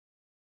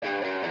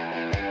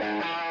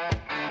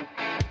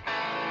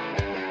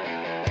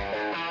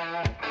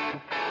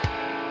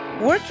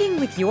Working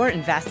with your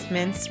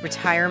investments,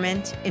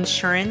 retirement,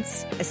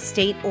 insurance,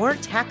 estate, or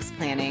tax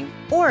planning,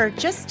 or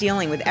just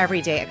dealing with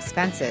everyday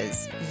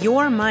expenses,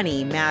 your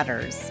money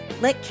matters.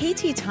 Let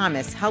KT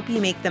Thomas help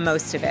you make the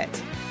most of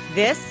it.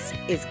 This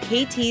is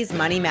KT's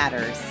Money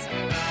Matters.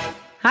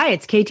 Hi,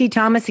 it's KT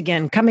Thomas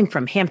again, coming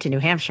from Hampton, New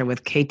Hampshire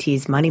with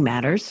KT's Money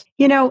Matters.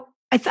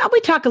 I thought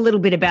we'd talk a little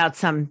bit about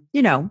some,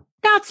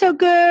 not so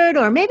good,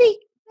 or maybe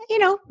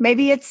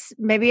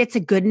it's a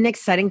good and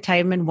exciting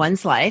time in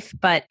one's life.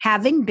 But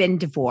having been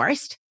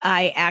divorced,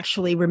 I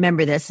actually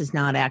remember this is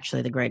not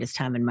actually the greatest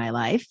time in my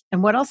life.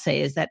 And what I'll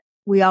say is that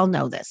we all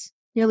know this.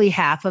 Nearly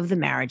half of the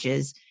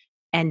marriages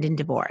end in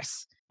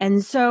divorce.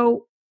 And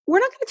so we're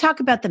not going to talk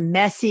about the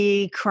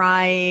messy,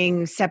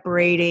 crying,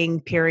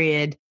 separating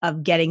period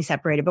of getting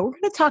separated, but we're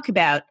going to talk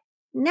about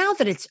now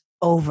that it's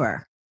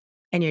over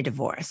and you're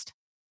divorced.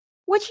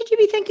 What should you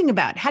be thinking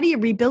about? How do you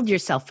rebuild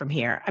yourself from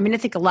here? I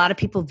think a lot of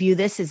people view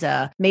this as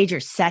a major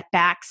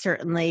setback.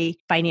 Certainly,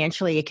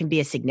 financially, it can be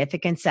a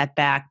significant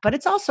setback, but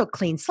it's also a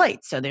clean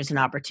slate. So there's an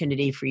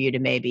opportunity for you to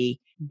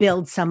maybe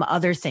build some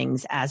other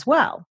things as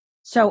well.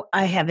 So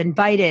I have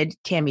invited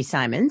Tammy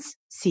Simons,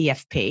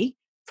 CFP,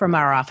 from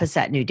our office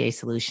at New Day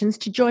Solutions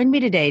to join me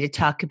today to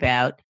talk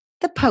about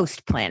the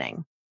post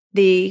planning.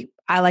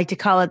 I like to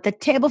call it the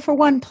table for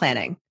one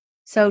planning.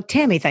 So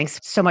Tammy, thanks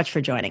so much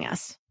for joining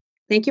us.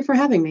 Thank you for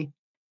having me.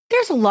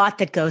 There's a lot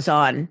that goes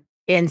on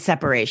in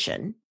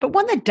separation, but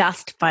when the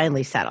dust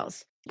finally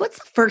settles, what's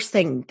the first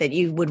thing that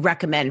you would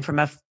recommend from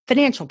a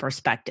financial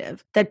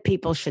perspective that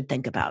people should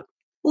think about?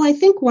 Well, I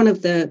think one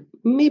of the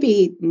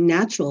maybe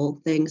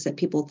natural things that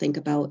people think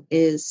about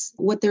is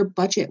what their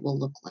budget will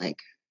look like.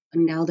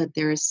 And now that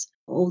there's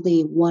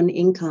only one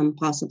income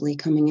possibly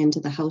coming into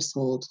the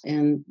household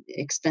and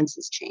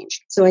expenses change.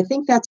 So I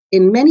think that's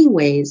in many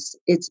ways,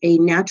 it's a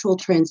natural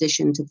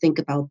transition to think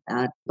about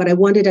that. But I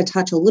wanted to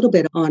touch a little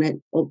bit on it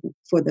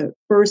for the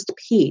first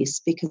piece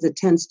because it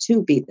tends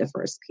to be the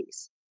first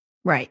piece.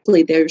 Right.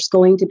 There's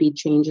going to be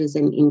changes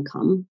in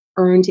income,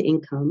 earned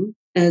income,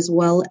 as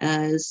well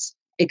as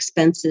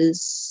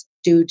expenses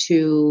due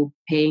to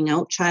paying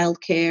out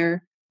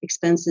childcare,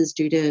 expenses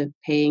due to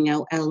paying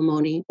out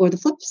alimony, or the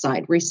flip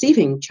side,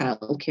 receiving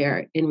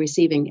childcare and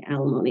receiving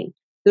alimony.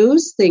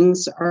 Those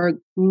things are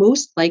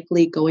most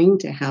likely going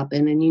to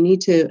happen, and you need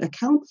to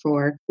account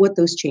for what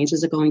those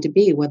changes are going to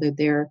be, whether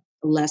they're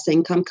less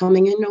income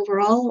coming in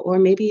overall, or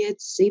maybe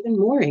it's even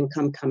more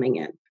income coming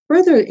in.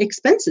 Further,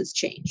 expenses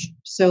change.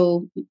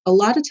 So a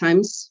lot of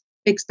times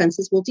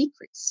expenses will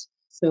decrease.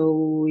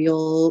 So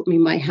you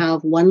might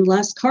have one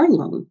less car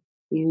loan.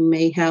 You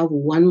may have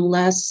one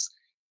less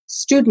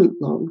student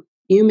loan.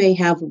 You may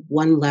have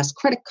one less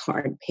credit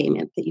card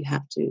payment that you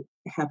have to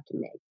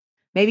make.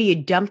 Maybe you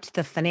dumped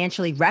the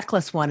financially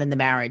reckless one in the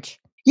marriage.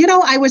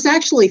 I was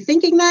actually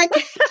thinking that,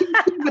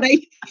 but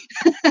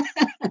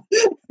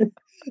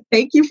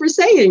thank you for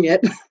saying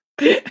it.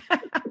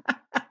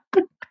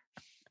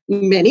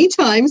 Many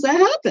times that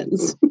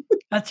happens.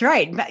 That's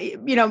right.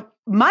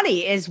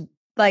 Money is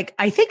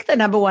I think the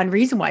number one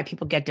reason why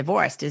people get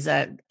divorced is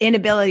an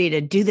inability to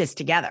do this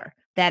together.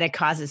 That it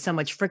causes so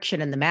much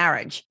friction in the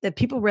marriage that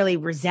people really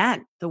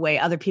resent the way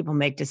other people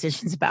make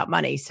decisions about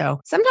money.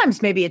 So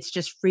sometimes maybe it's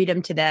just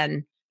freedom to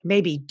then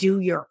maybe do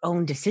your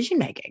own decision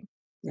making.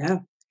 Yeah.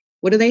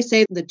 What do they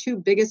say? The two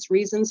biggest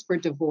reasons for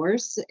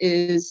divorce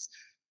is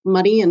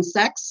money and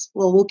sex.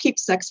 Well, we'll keep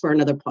sex for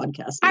another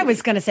podcast. I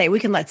was going to say, we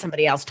can let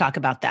somebody else talk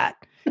about that.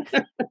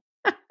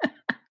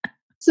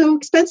 So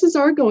expenses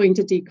are going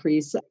to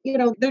decrease.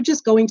 They're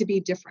just going to be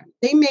different.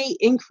 They may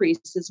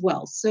increase as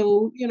well.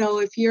 So,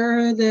 if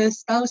you're the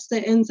spouse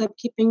that ends up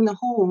keeping the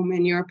home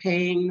and you're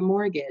paying the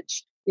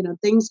mortgage,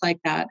 things like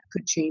that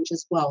could change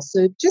as well.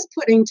 So just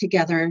putting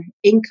together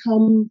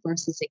income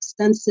versus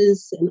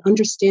expenses and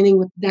understanding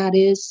what that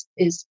is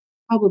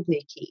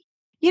probably key.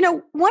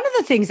 One of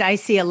the things I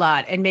see a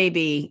lot, and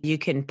maybe you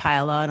can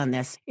pile on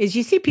this, is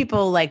you see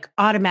people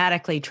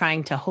automatically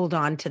trying to hold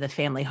on to the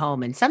family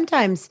home. And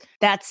sometimes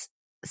that's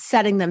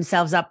setting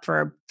themselves up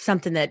for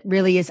something that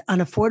really is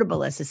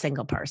unaffordable as a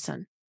single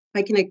person.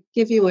 I can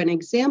give you an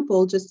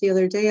example. Just the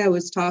other day, I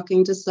was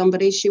talking to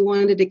somebody. She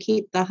wanted to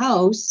keep the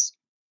house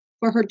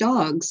for her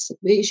dogs.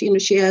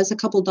 She has a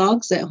couple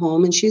dogs at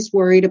home, and she's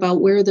worried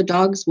about where the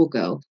dogs will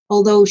go.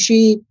 Although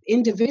she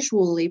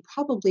individually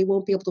probably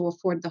won't be able to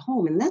afford the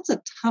home. And that's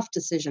a tough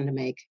decision to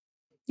make.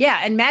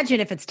 Yeah. Imagine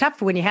if it's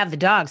tough when you have the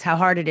dogs, how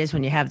hard it is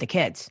when you have the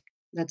kids.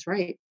 That's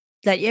right.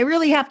 That you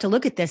really have to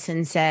look at this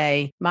and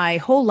say, my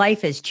whole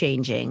life is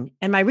changing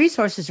and my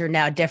resources are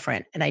now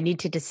different. And I need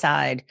to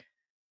decide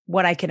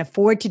what I can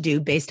afford to do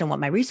based on what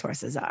my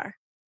resources are.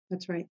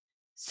 That's right.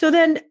 So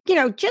then,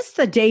 just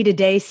the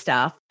day-to-day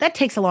stuff, that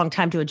takes a long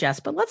time to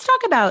adjust. But let's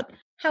talk about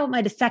how it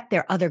might affect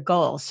their other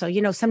goals. So,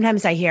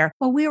 sometimes I hear,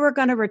 well, we were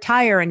going to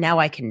retire and now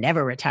I can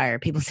never retire.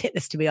 People say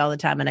this to me all the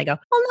time. And I go,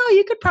 well, no,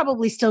 you could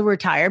probably still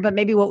retire. But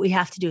maybe what we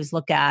have to do is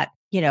look at,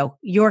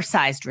 your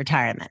sized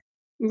retirement.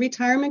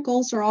 Retirement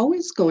goals are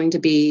always going to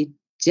be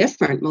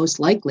different, most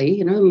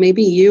likely.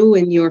 Maybe you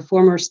and your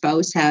former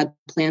spouse had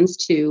plans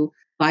to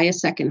buy a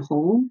second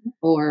home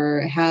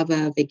or have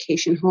a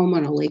vacation home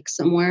on a lake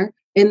somewhere.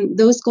 And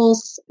those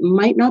goals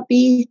might not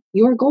be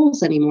your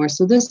goals anymore.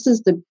 So this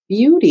is the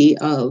beauty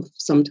of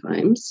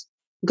sometimes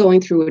going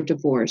through a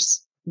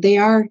divorce. They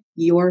are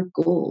your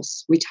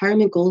goals.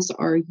 Retirement goals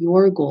are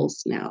your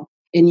goals now.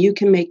 And you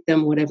can make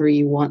them whatever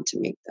you want to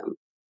make them,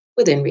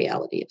 within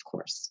reality, of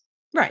course.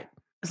 Right.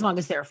 As long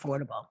as they're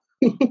affordable.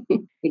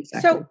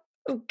 Exactly. So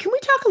can we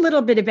talk a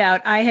little bit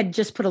about, I had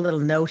just put a little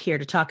note here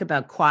to talk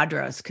about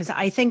QDROs, because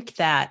I think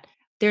that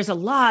there's a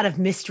lot of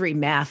mystery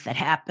math that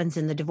happens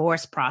in the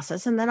divorce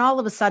process. And then all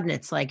of a sudden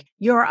it's like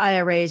your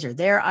IRAs or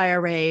their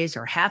IRAs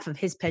or half of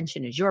his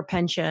pension is your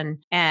pension.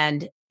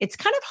 And it's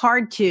kind of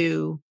hard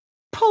to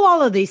pull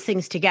all of these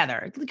things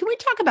together. Can we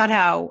talk about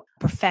how a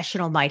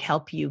professional might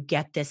help you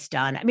get this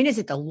done? I mean, is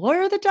it the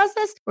lawyer that does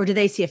this, or do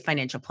they see a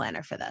financial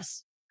planner for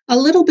this? A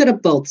little bit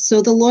of both.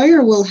 So the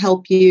lawyer will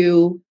help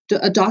you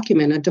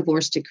document a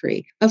divorce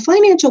decree. A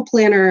financial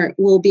planner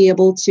will be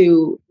able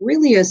to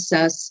really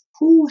assess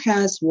who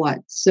has what.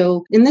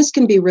 So, and this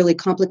can be really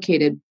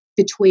complicated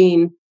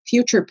between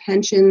future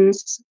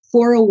pensions,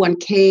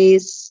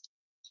 401ks,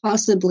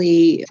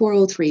 possibly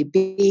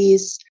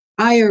 403bs,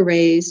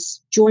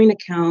 IRAs, joint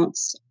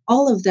accounts.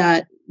 All of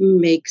that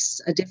makes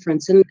a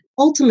difference. And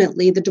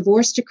ultimately, the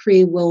divorce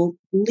decree will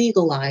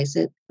legalize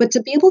it. But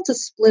to be able to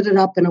split it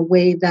up in a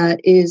way that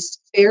is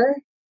fair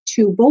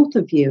to both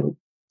of you,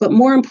 but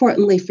more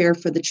importantly, fair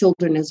for the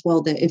children as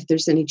well, that if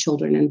there's any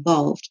children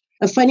involved,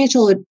 a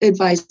financial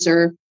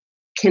advisor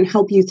can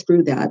help you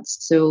through that.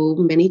 So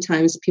many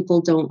times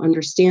people don't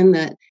understand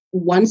that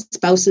one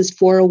spouse's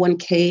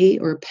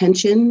 401k or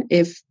pension,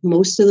 if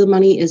most of the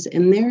money is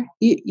in there,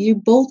 you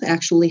both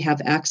actually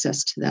have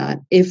access to that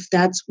if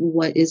that's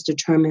what is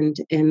determined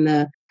in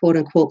the quote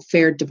unquote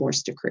fair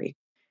divorce decree.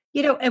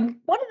 You know, and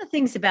one of the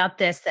things about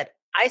this that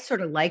I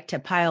sort of like to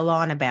pile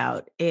on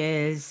about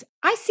is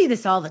I see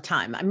this all the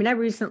time. I mean, I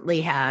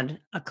recently had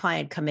a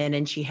client come in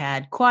and she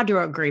had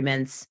QDRO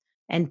agreements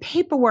and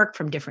paperwork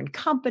from different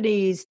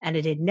companies, and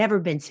it had never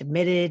been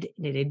submitted.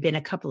 And it had been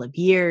a couple of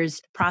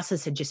years. The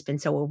process had just been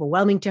so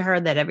overwhelming to her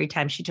that every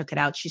time she took it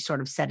out, she sort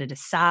of set it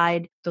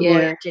aside. The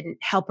lawyer didn't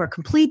help her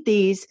complete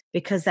these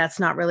because that's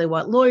not really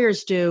what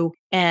lawyers do.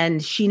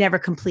 And she never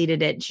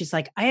completed it. She's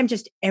like, I am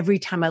just, every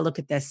time I look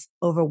at this,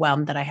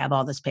 overwhelmed that I have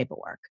all this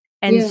paperwork.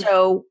 And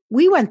so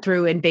we went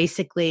through and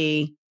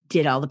basically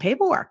did all the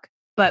paperwork.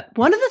 But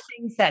one of the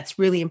things that's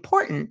really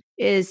important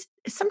is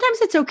sometimes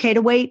it's okay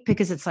to wait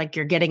because it's like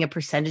you're getting a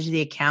percentage of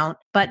the account.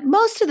 But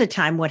most of the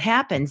time, what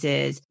happens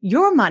is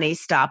your money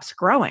stops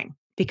growing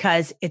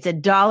because it's a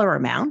dollar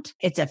amount.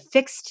 It's a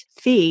fixed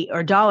fee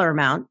or dollar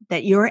amount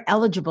that you're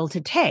eligible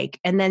to take.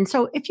 And then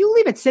so if you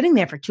leave it sitting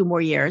there for 2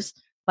 more years,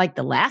 like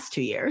the last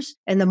 2 years,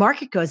 and the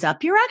market goes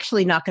up, you're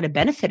actually not going to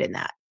benefit in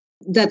that.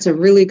 That's a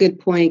really good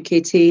point,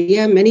 KT.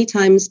 Yeah, many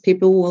times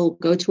people will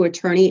go to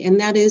attorney and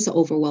that is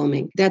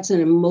overwhelming. That's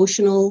an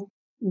emotional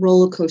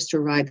roller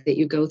coaster ride that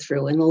you go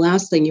through. And the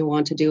last thing you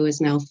want to do is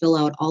now fill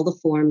out all the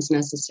forms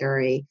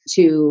necessary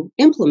to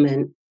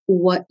implement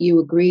what you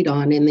agreed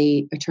on in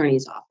the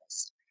attorney's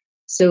office.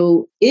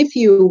 So if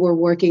you were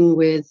working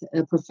with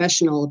a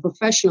professional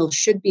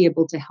should be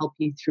able to help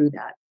you through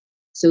that.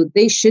 So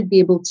they should be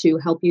able to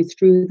help you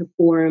through the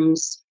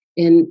forms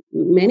and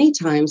many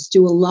times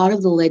do a lot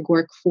of the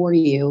legwork for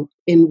you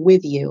and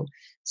with you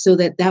so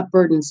that that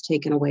burden's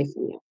taken away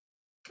from you.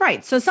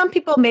 Right. So some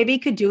people maybe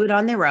could do it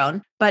on their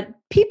own, but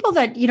people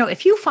that, you know,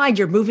 if you find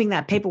you're moving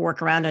that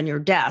paperwork around on your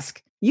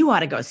desk, you ought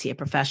to go see a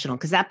professional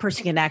because that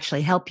person can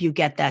actually help you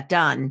get that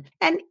done.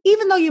 And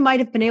even though you might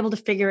have been able to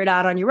figure it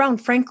out on your own,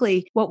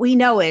 frankly, what we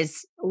know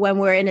is when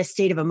we're in a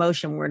state of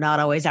emotion, we're not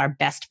always our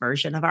best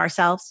version of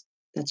ourselves.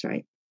 That's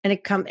right. And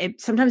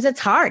sometimes it's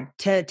hard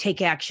to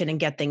take action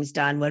and get things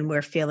done when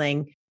we're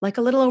feeling like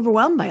a little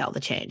overwhelmed by all the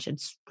change.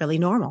 It's really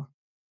normal.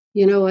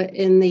 You know,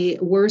 in the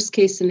worst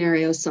case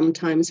scenario,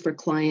 sometimes for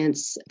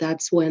clients,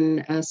 that's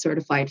when a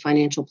certified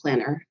financial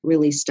planner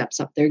really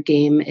steps up their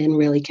game and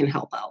really can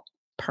help out.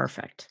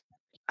 Perfect.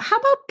 How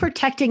about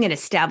protecting and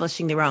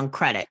establishing their own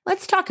credit?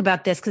 Let's talk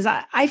about this because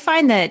I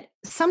find that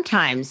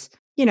sometimes,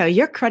 you know,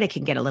 your credit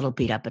can get a little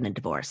beat up in a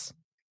divorce.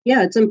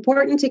 Yeah, it's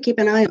important to keep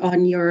an eye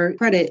on your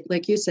credit.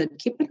 Like you said,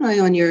 keep an eye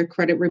on your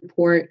credit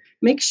report.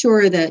 Make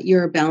sure that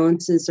your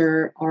balances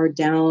are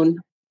down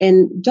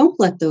and don't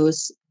let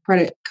those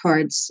credit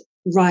cards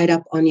ride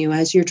up on you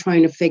as you're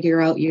trying to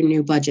figure out your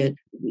new budget.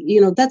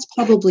 You know, that's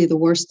probably the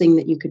worst thing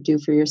that you could do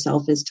for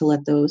yourself is to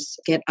let those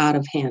get out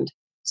of hand.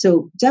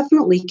 So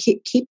definitely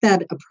keep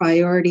that a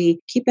priority.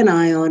 Keep an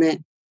eye on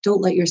it. Don't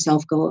let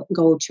yourself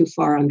go too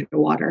far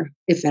underwater,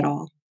 if at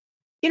all.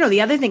 You know,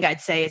 the other thing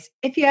I'd say is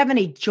if you have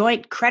any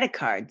joint credit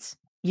cards,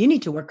 you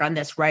need to work on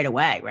this right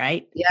away,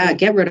 right? Yeah,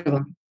 get rid of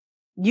them.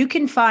 You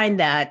can find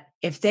that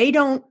if they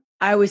don't,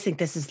 I always think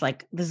this is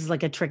like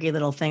a tricky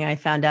little thing I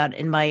found out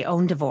in my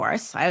own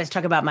divorce. I always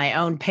talk about my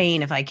own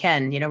pain if I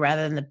can, you know,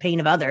 rather than the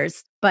pain of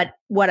others. But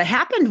what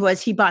happened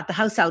was he bought the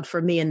house out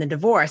for me in the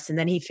divorce and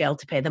then he failed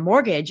to pay the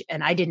mortgage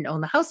and I didn't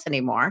own the house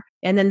anymore.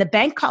 And then the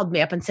bank called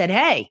me up and said,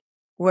 hey,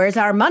 where's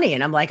our money?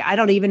 And I'm like, I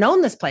don't even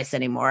own this place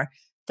anymore.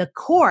 The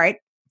court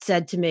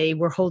said to me,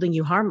 we're holding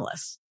you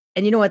harmless.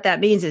 And you know what that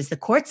means is the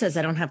court says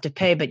I don't have to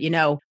pay, but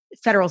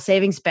Federal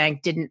Savings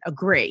Bank didn't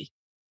agree.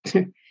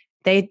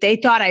 They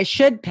thought I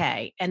should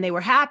pay, and they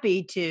were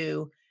happy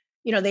to,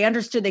 they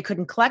understood they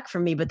couldn't collect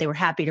from me, but they were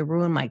happy to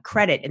ruin my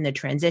credit in the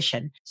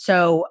transition.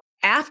 So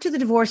after the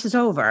divorce is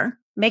over,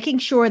 making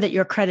sure that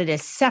your credit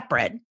is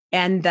separate,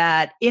 and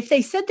that if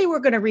they said they were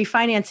going to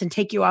refinance and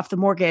take you off the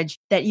mortgage,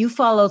 that you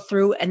follow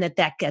through and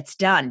that gets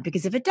done.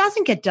 Because if it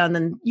doesn't get done,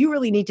 then you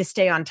really need to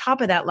stay on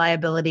top of that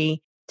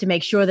liability to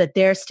make sure that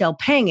they're still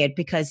paying it,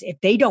 because if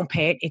they don't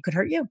pay it, it could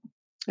hurt you.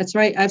 That's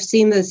right. I've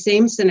seen the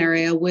same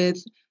scenario with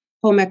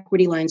home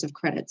equity lines of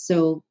credit.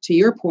 So to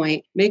your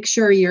point, make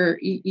sure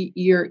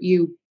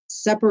you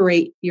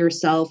separate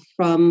yourself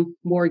from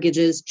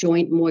mortgages,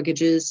 joint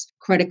mortgages,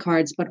 credit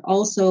cards, but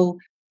also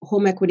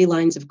home equity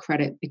lines of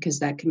credit, because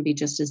that can be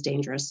just as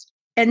dangerous.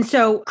 And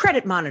so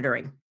credit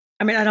monitoring.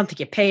 I mean, I don't think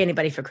you pay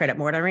anybody for credit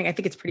monitoring. I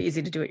think it's pretty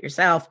easy to do it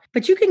yourself,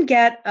 but you can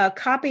get a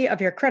copy of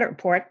your credit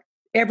report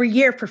every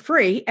year for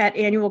free at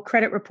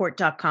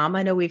annualcreditreport.com.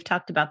 I know we've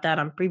talked about that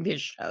on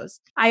previous shows.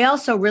 I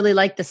also really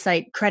like the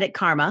site Credit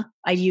Karma.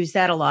 I use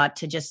that a lot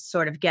to just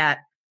sort of get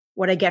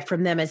what I get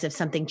from them is if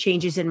something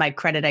changes in my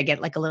credit, I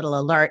get like a little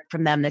alert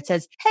from them that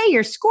says, hey,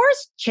 your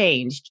score's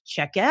changed.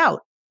 Check it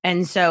out.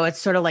 And so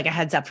it's sort of like a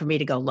heads up for me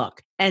to go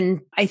look.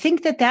 And I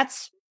think that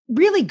that's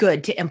really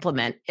good to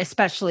implement,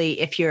 especially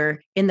if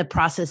you're in the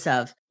process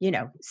of,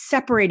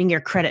 separating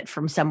your credit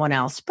from someone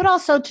else, but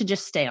also to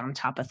just stay on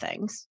top of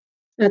things.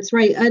 That's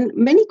right. And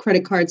many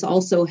credit cards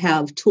also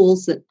have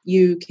tools that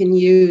you can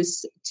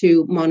use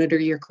to monitor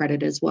your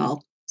credit as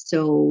well.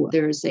 So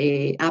there's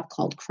an app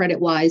called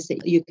CreditWise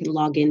that you can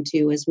log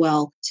into as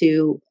well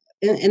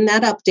and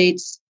that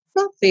updates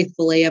not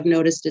faithfully. I've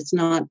noticed it's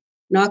not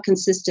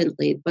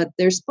consistently, but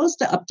they're supposed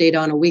to update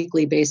on a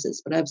weekly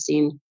basis, but I've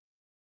seen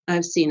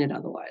it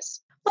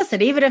otherwise.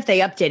 Listen, even if they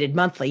updated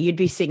monthly, you'd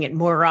be seeing it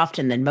more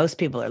often than most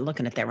people are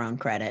looking at their own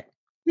credit.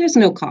 There's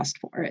no cost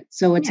for it.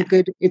 So it's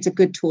a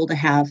good tool to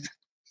have.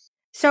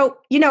 So,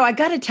 I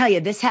got to tell you,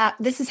 this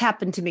has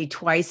happened to me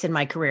twice in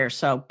my career.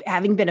 So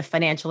having been a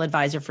financial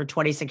advisor for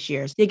 26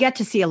 years, you get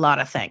to see a lot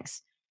of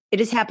things. It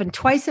has happened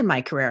twice in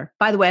my career.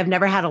 By the way, I've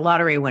never had a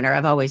lottery winner.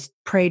 I've always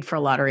prayed for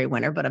a lottery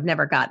winner, but I've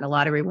never gotten a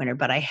lottery winner.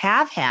 But I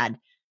have had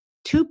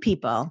two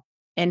people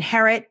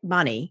inherit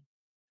money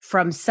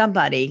from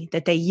somebody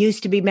that they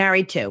used to be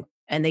married to,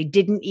 and they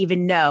didn't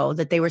even know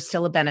that they were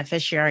still a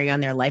beneficiary on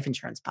their life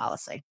insurance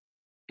policy.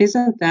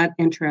 Isn't that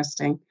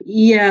interesting?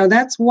 Yeah,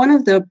 that's one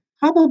of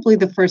probably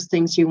the first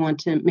things you want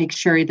to make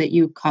sure that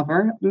you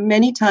cover.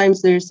 Many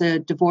times there's a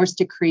divorce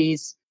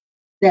decrees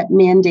that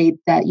mandate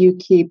that you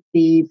keep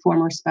the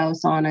former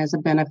spouse on as a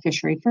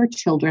beneficiary for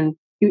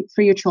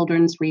your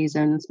children's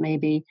reasons,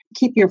 maybe.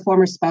 Keep your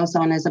former spouse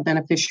on as a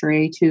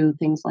beneficiary to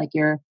things like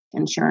your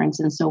insurance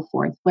and so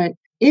forth. But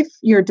if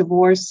your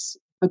divorce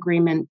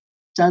agreement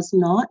does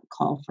not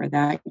call for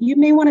that, you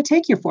may want to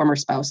take your former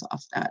spouse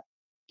off that.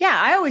 Yeah,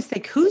 I always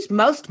think, who's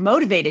most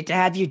motivated to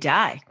have you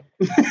die?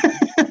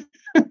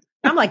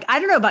 I'm like, I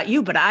don't know about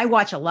you, but I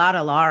watch a lot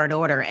of Law and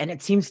Order, and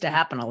it seems to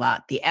happen a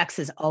lot. The ex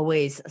is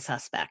always a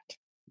suspect.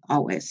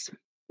 Always.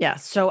 Yeah.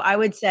 So I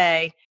would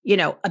say,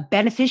 a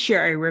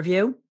beneficiary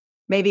review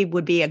maybe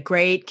would be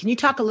can you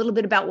talk a little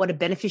bit about what a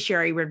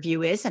beneficiary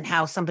review is and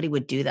how somebody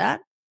would do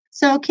that?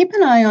 So keep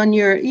an eye on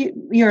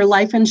your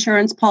life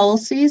insurance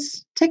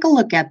policies. Take a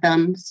look at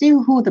them. See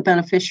who the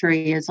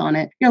beneficiary is on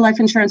it. Your life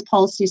insurance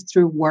policies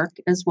through work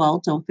as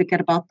well. Don't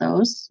forget about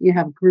those. You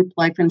have group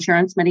life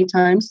insurance many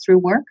times through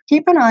work.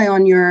 Keep an eye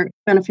on your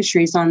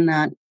beneficiaries on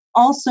that.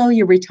 Also,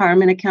 your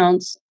retirement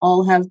accounts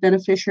all have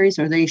beneficiaries,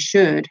 or they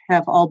should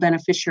have all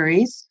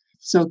beneficiaries.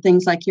 So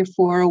things like your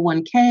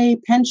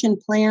 401k, pension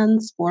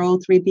plans,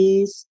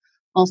 403bs,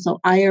 also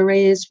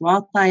IRAs,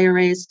 Roth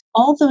IRAs,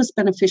 all those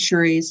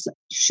beneficiaries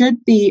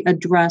should be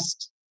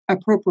addressed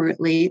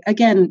appropriately.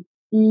 Again,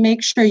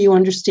 make sure you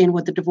understand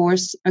what the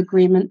divorce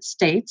agreement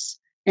states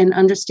and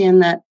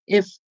understand that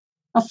if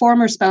a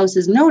former spouse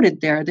is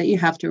noted there, that you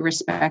have to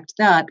respect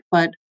that.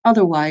 But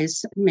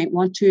otherwise, you may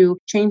want to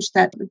change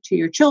that to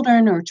your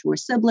children or to a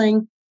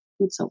sibling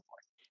and so forth.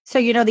 So,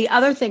 the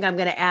other thing I'm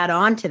going to add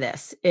on to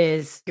this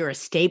is your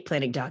estate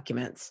planning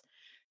documents.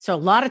 So a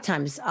lot of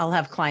times I'll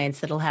have clients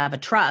that'll have a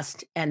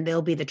trust and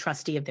they'll be the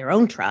trustee of their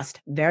own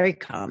trust, very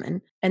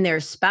common, and their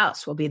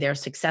spouse will be their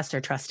successor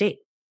trustee,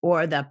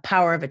 or the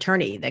power of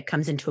attorney that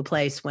comes into a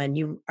place when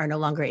you are no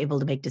longer able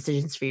to make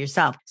decisions for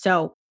yourself.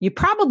 So you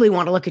probably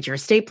want to look at your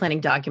estate planning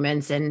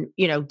documents and,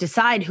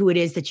 decide who it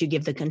is that you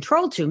give the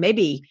control to.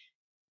 Maybe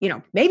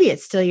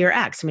it's still your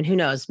ex. I mean, who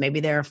knows? Maybe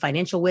they're a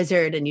financial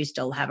wizard and you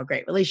still have a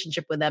great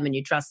relationship with them and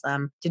you trust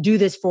them to do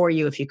this for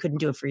you if you couldn't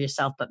do it for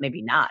yourself, but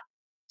maybe not.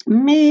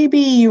 Maybe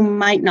you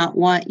might not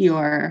want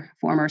your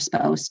former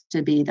spouse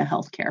to be the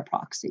healthcare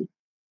proxy.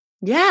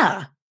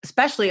 Yeah,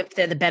 especially if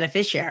they're the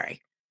beneficiary.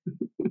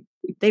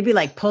 They'd be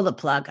like, pull the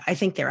plug. I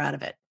think they're out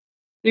of it.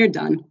 They're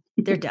done.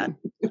 They're done.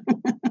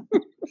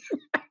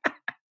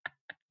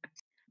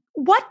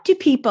 what do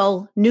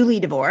people newly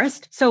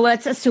divorced, so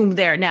let's assume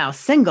they're now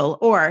single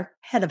or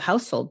head of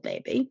household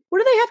maybe, what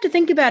do they have to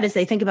think about as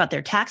they think about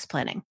their tax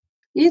planning?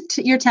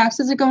 Your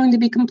taxes are going to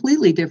be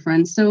completely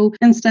different. So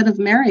instead of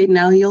married,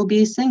 now you'll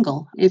be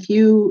single.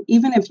 Even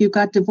if you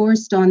got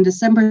divorced on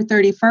December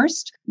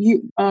 31st,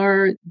 you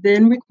are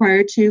then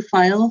required to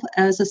file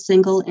as a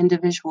single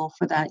individual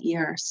for that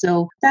year.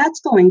 So that's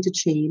going to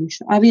change.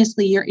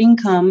 Obviously, your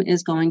income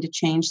is going to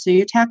change. So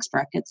your tax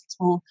brackets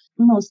will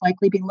most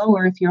likely be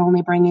lower if you're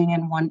only bringing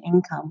in one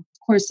income.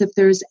 Of course, if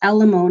there's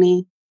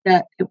alimony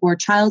or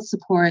child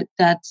support,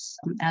 that's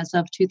as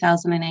of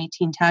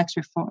 2018 tax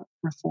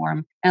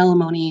reform,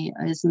 alimony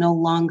is no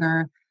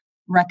longer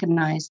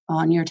recognized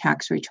on your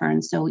tax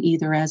return. So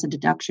either as a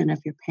deduction if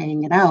you're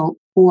paying it out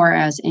or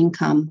as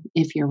income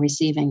if you're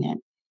receiving it.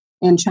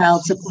 And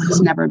child support has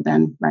never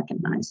been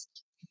recognized.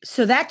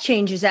 So that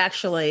change is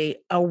actually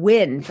a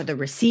win for the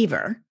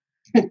receiver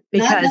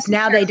because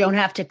now they don't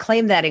have to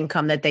claim that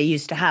income that they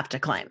used to have to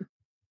claim.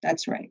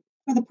 That's right.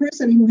 For the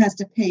person who has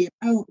to pay it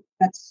out,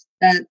 that's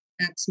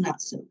not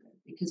so good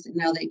because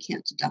now they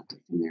can't deduct it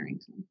from their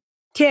income.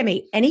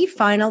 Tammy, any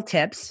final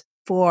tips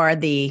for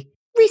the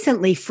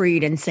recently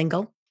freed and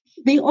single?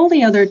 The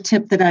only other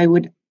tip that I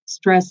would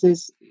stress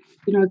is,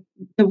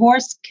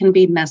 divorce can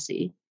be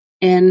messy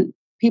and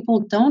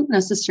people don't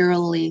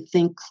necessarily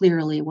think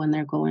clearly when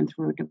they're going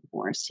through a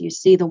divorce. You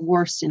see the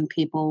worst in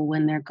people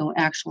when they're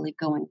actually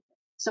going.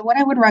 So what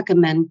I would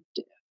recommend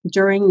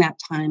during that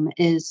time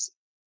is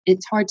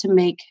it's hard to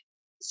make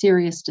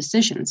serious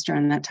decisions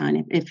during that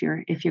time if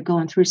you're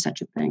going through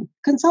such a thing.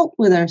 Consult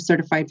with a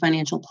certified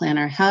financial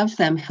planner, have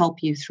them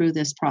help you through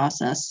this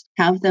process,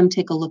 have them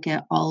take a look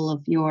at all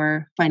of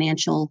your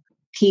financial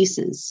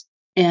pieces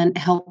and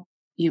help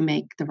you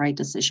make the right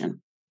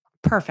decision.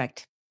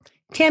 Perfect.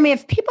 Tammy,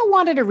 if people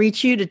wanted to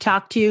reach you to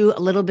talk to you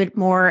a little bit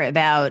more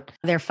about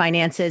their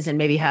finances and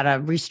maybe how to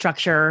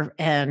restructure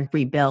and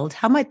rebuild,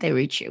 how might they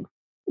reach you?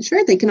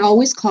 Sure, they can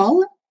always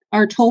call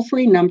our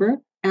toll-free number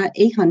at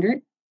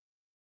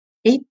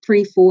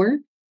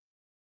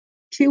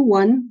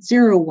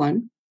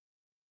 800-834-2101.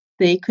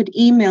 They could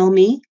email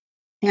me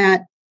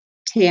at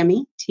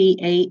Tammy,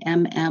 Tammy,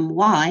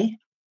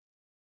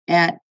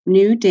 at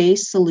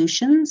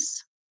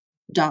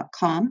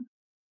newdaysolutions.com.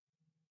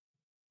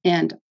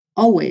 And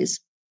always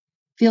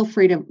feel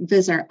free to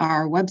visit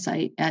our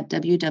website at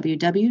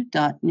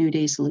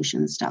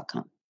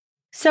www.newdaysolutions.com.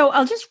 So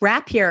I'll just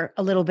wrap here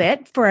a little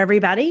bit for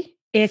everybody.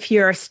 If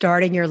you're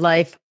starting your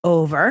life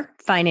over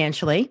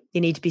financially,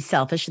 you need to be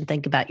selfish and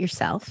think about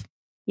yourself.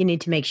 You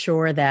need to make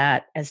sure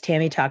that, as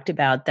Tammy talked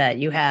about, that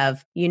you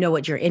know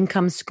what your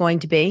income's going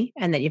to be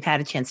and that you've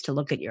had a chance to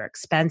look at your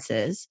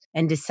expenses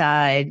and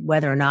decide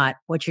whether or not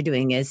what you're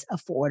doing is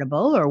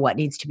affordable or what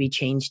needs to be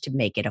changed to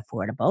make it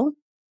affordable.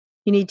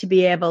 You need to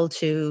be able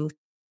to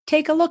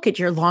take a look at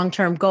your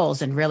long-term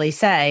goals and really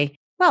say,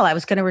 well, I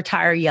was going to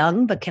retire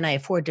young, but can I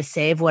afford to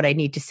save what I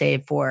need to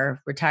save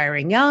for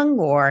retiring young?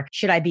 Or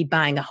should I be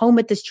buying a home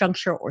at this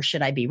juncture or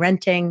should I be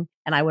renting?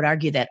 And I would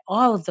argue that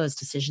all of those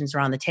decisions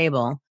are on the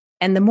table.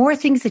 And the more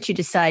things that you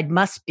decide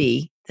must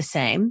be the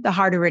same, the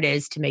harder it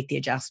is to make the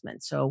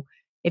adjustment. So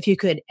if you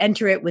could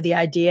enter it with the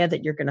idea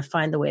that you're going to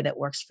find the way that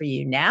works for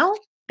you now,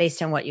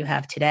 based on what you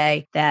have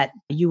today, that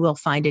you will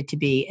find it to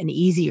be an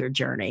easier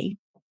journey.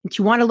 But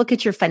you want to look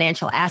at your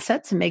financial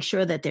assets and make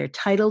sure that they're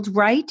titled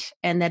right,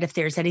 and that if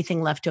there's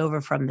anything left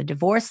over from the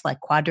divorce,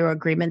 like quadro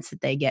agreements,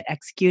 that they get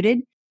executed.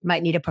 You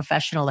might need a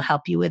professional to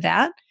help you with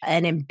that.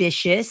 An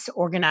ambitious,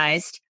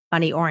 organized,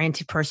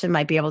 money-oriented person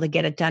might be able to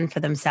get it done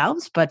for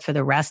themselves, but for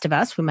the rest of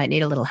us, we might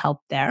need a little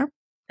help there.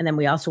 And then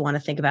we also want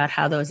to think about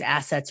how those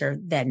assets are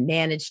then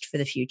managed for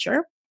the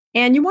future.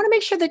 And you want to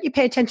make sure that you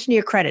pay attention to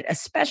your credit,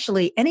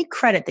 especially any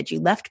credit that you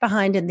left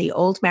behind in the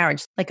old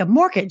marriage, like a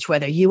mortgage,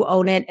 whether you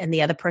own it and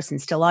the other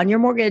person's still on your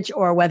mortgage,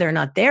 or whether or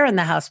not they're in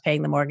the house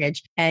paying the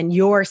mortgage and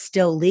you're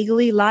still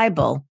legally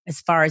liable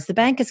as far as the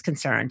bank is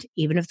concerned,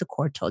 even if the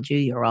court told you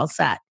you're all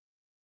set.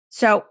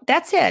 So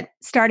that's it.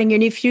 Starting your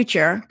new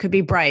future could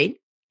be bright,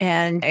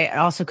 and it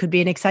also could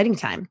be an exciting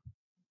time.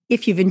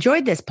 If you've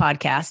enjoyed this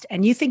podcast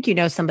and you think you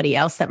know somebody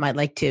else that might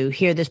like to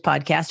hear this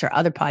podcast or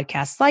other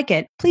podcasts like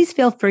it, please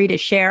feel free to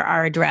share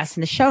our address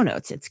in the show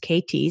notes. It's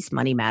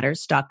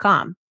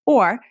ktsmoneymatters.com.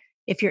 Or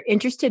if you're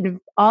interested in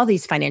all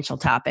these financial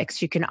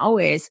topics, you can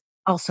always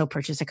also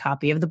purchase a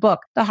copy of the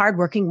book, The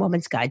Hardworking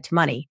Woman's Guide to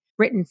Money,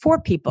 written for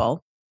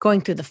people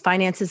going through the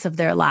finances of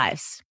their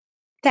lives.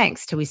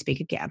 Thanks till we speak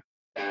again.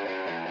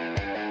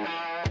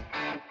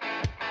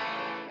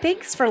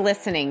 Thanks for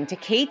listening to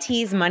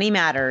KT's Money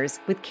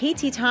Matters with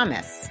KT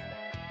Thomas.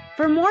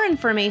 For more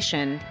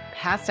information,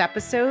 past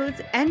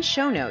episodes, and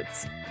show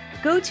notes,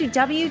 go to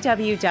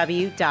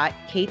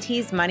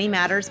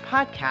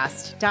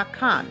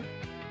www.ktsmoneymatterspodcast.com.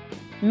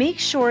 Make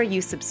sure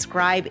you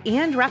subscribe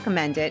and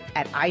recommend it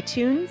at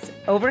iTunes,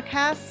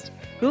 Overcast,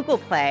 Google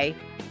Play,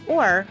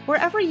 or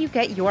wherever you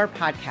get your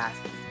podcasts.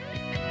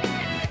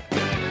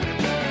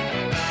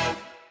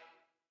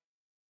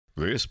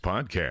 This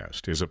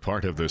podcast is a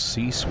part of the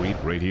C-Suite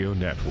Radio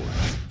Network.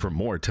 For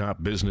more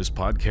top business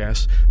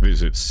podcasts,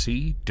 visit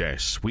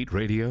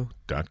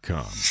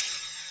c-suiteradio.com.